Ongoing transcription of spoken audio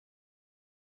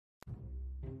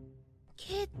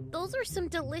Kid, those are some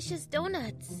delicious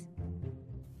donuts.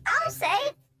 I'll say,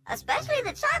 especially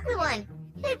the chocolate one.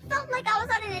 It felt like I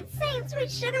was on an insane,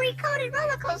 sweet, sugary-coated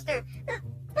roller coaster.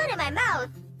 Put in my mouth.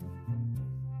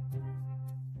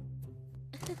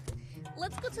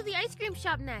 Let's go to the ice cream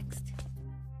shop next.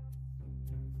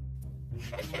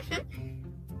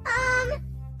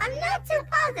 I'm not too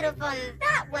positive on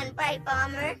that one, Bright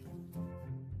Bomber.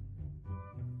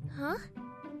 Huh?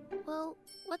 Well,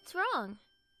 what's wrong?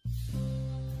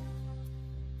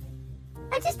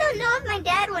 I just don't know if my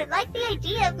dad would like the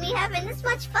idea of me having this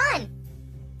much fun.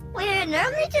 We're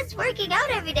normally just working out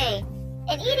every day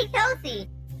and eating healthy.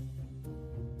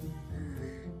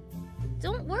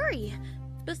 Don't worry.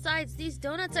 Besides, these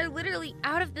donuts are literally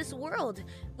out of this world.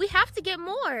 We have to get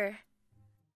more.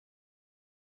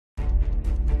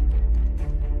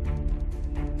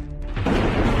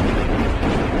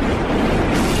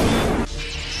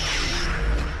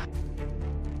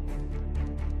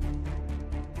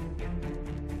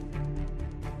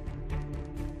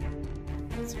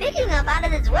 Speaking of out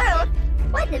of this world,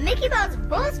 what the Mickey Mouse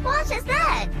Bull Squash is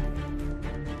that?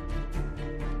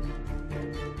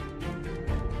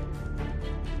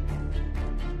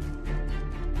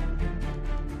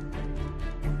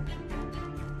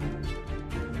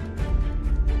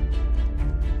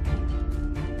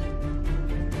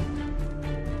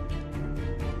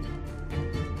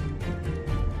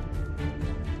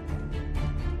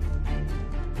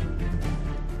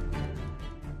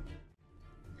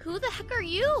 Who the heck are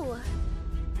you?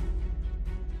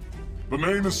 The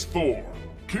name is Thor,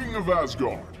 King of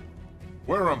Asgard.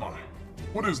 Where am I?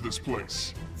 What is this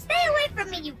place? Stay away from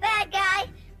me, you bad guy!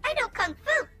 I know Kung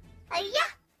Fu!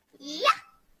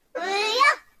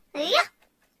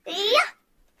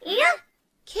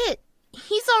 Kit,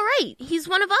 he's alright. He's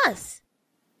one of us.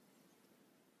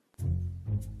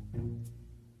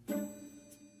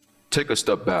 Take a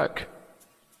step back,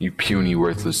 you puny,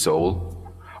 worthless soul.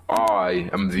 I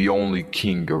am the only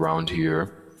king around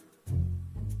here.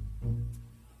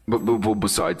 But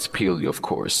besides Peely, of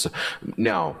course.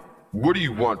 Now, what do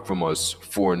you want from us,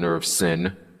 foreigner of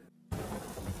sin?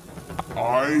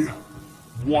 I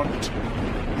want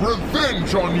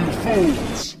revenge on you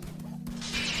fools!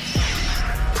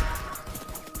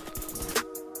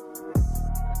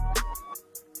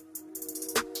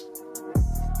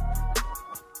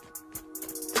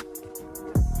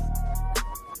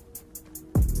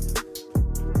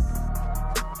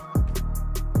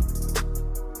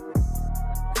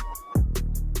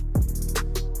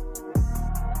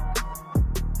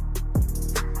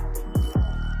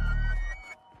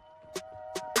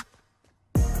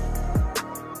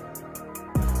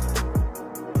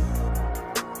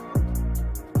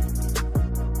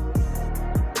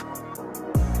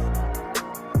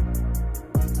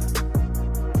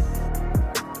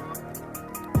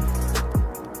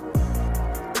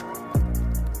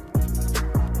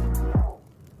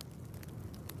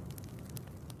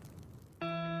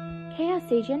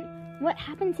 Agent, what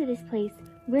happened to this place?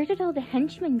 Where did all the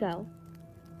henchmen go?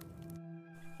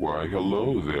 Why,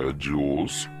 hello there,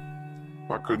 Jules.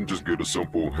 I couldn't just get a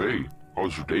simple, hey,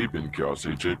 how's your day been, Chaos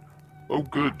Agent? Oh,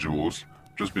 good, Jules.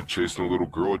 Just been chasing a little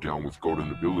girl down with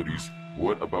golden abilities.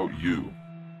 What about you?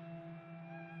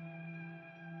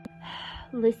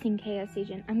 Listen, Chaos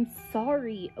Agent, I'm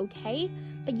sorry, okay?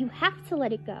 But you have to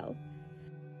let it go.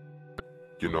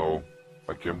 You know,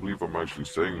 I can't believe I'm actually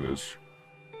saying this,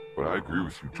 but I agree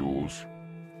with you, Jules.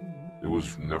 It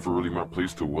was never really my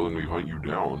place to willingly hunt you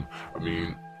down. I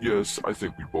mean, yes, I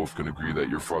think we both can agree that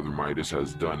your father Midas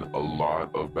has done a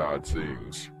lot of bad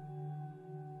things.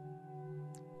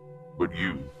 But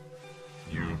you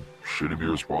shouldn't be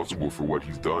responsible for what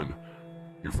he's done.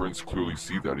 Your friends clearly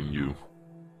see that in you,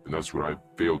 and that's what I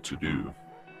failed to do.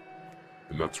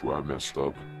 And that's where I messed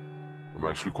up. I'm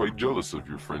actually quite jealous of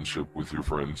your friendship with your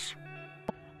friends.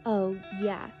 Oh,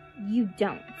 yeah. You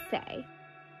don't say.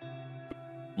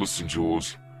 Listen,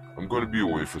 Jules, I'm going to be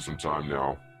away for some time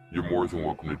now. You're more than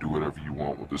welcome to do whatever you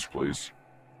want with this place.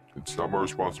 It's not my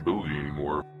responsibility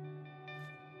anymore.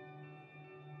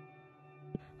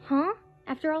 Huh?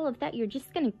 After all of that, you're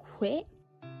just gonna quit?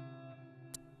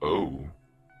 Oh.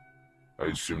 I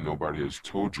assume nobody has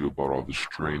told you about all the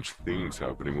strange things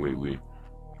happening lately.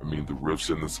 I mean, the rifts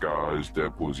in the skies,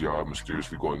 Deadpool's yacht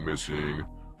mysteriously going missing.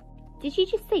 Did you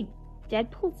just say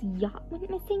Deadpool's yacht went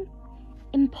missing?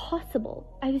 Impossible.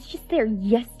 I was just there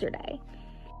yesterday.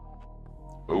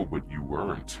 Oh, but you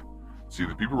weren't. See,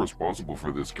 the people responsible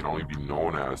for this can only be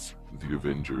known as the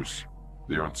Avengers.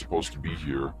 They aren't supposed to be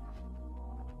here.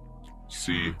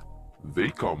 See, they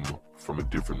come from a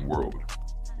different world.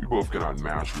 We both cannot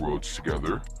mash worlds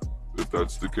together. If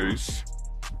that's the case,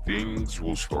 things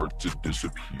will start to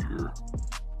disappear.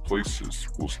 Places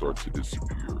will start to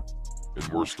disappear. And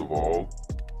worst of all,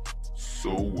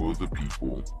 so will the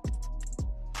people.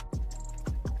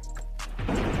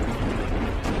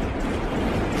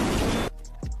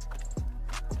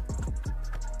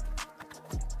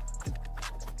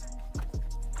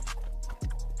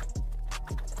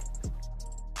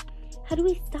 How do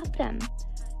we stop them?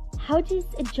 How does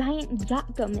a giant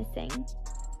yacht go missing?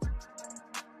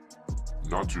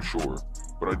 Not too sure,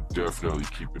 but I'd definitely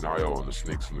keep an eye out on the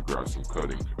snakes in the grass I'm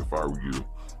cutting if I were you.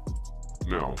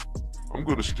 Now, I'm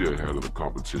gonna stay ahead of the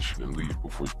competition and leave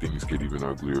before things get even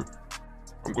uglier.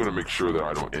 I'm gonna make sure that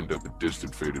I don't end up a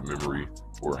distant faded memory,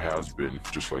 or has been,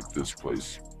 just like this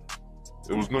place.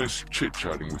 It was nice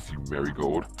chit-chatting with you,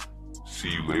 Marigold. See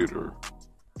you later.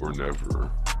 Or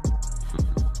never.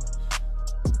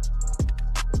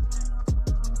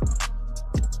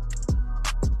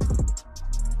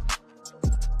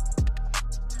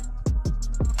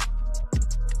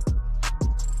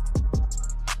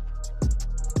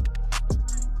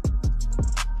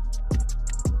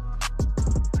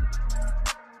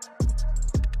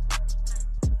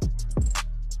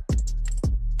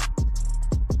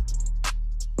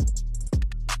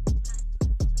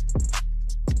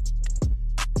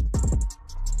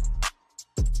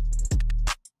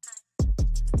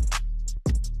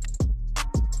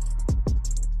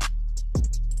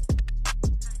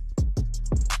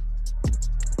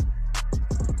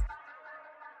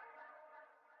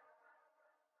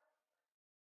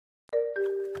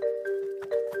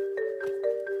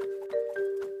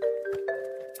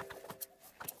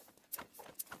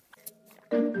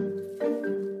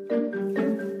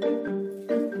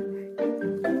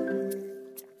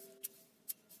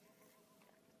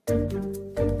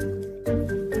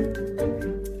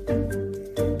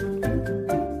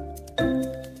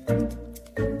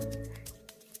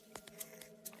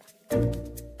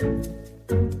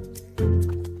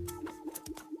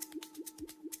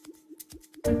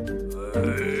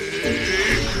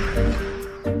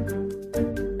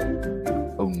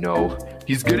 Oh no,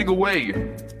 he's getting away!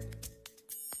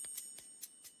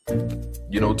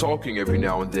 You know, talking every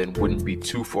now and then wouldn't be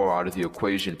too far out of the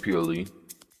equation, purely.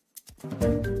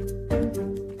 What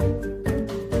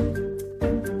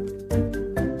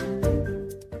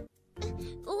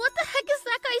the heck is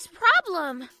that guy's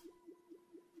problem?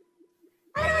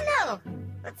 I don't know,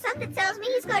 but something tells me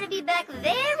he's going to be back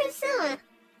very soon.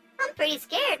 I'm pretty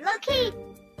scared, low-key.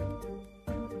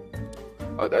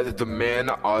 The man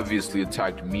obviously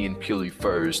attacked me and Peely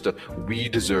first. We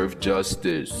deserve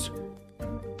justice.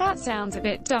 That sounds a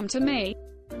bit dumb to me.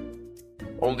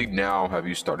 Only now have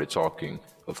you started talking,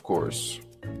 of course.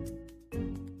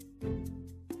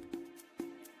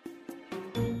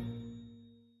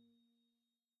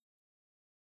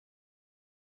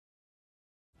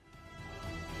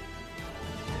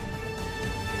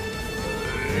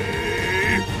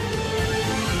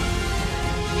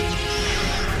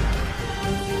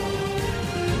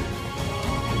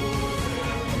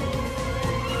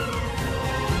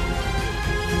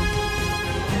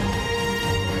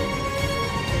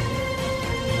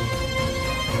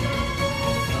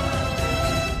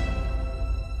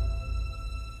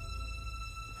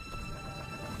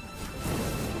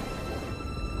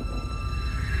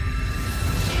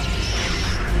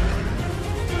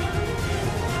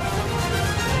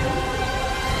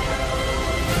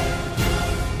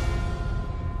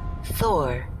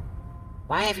 Thor,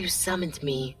 why have you summoned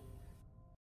me?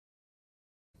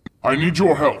 I need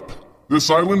your help.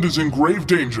 This island is in grave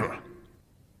danger.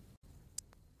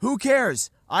 Who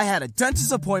cares? I had a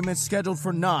dentist appointment scheduled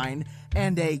for 9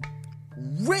 and a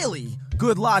really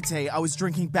good latte I was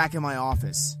drinking back in my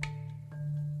office.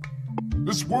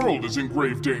 This world is in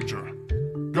grave danger.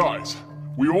 Guys,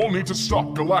 we all need to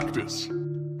stop Galactus.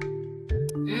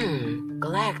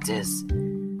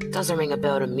 Galactus. Doesn't ring a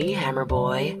bell to me, Hammer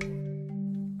Boy.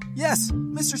 Yes,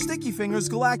 Mr. Sticky Fingers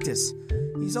Galactus.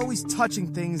 He's always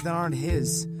touching things that aren't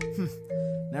his.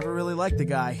 Never really liked the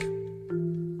guy.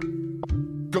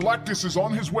 Galactus is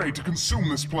on his way to consume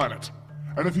this planet.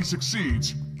 And if he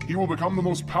succeeds, he will become the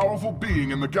most powerful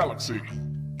being in the galaxy.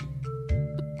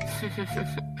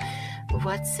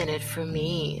 What's in it for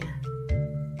me?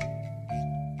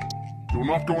 You're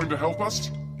not going to help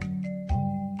us?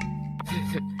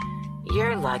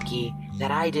 You're lucky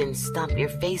that I didn't stump your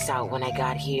face out when I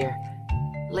got here.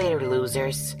 Later,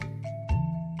 losers.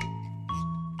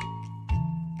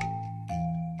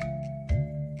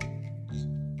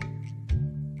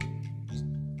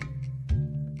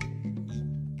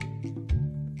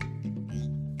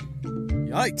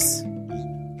 Yikes.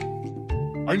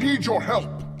 I need your help.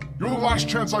 You're the last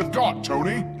chance I've got,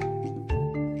 Tony!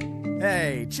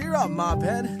 Hey, cheer up,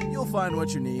 mophead. You'll find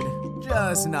what you need.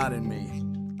 Just not in me.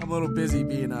 I'm a little busy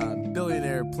being a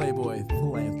billionaire playboy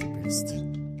philanthropist.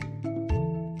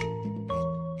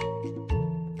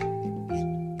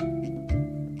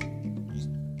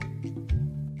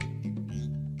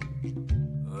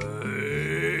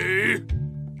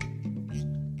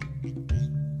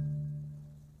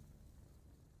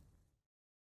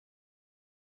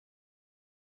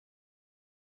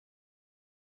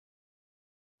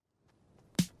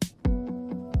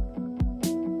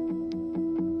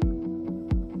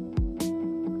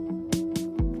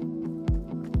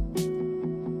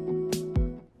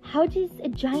 How does a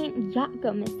giant yacht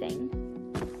go missing?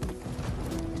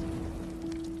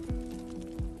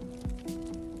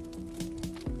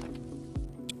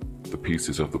 The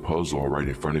pieces of the puzzle are right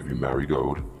in front of you,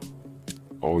 Marigold.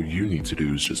 All you need to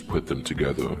do is just put them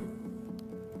together.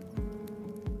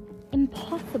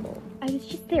 Impossible. I was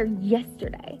just there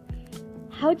yesterday.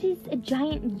 How does a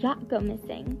giant yacht go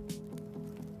missing?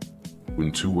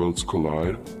 When two worlds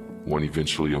collide, one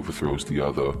eventually overthrows the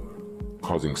other,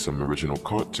 causing some original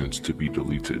content to be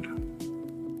deleted.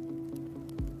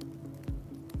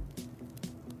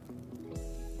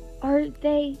 Are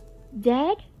they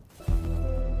dead?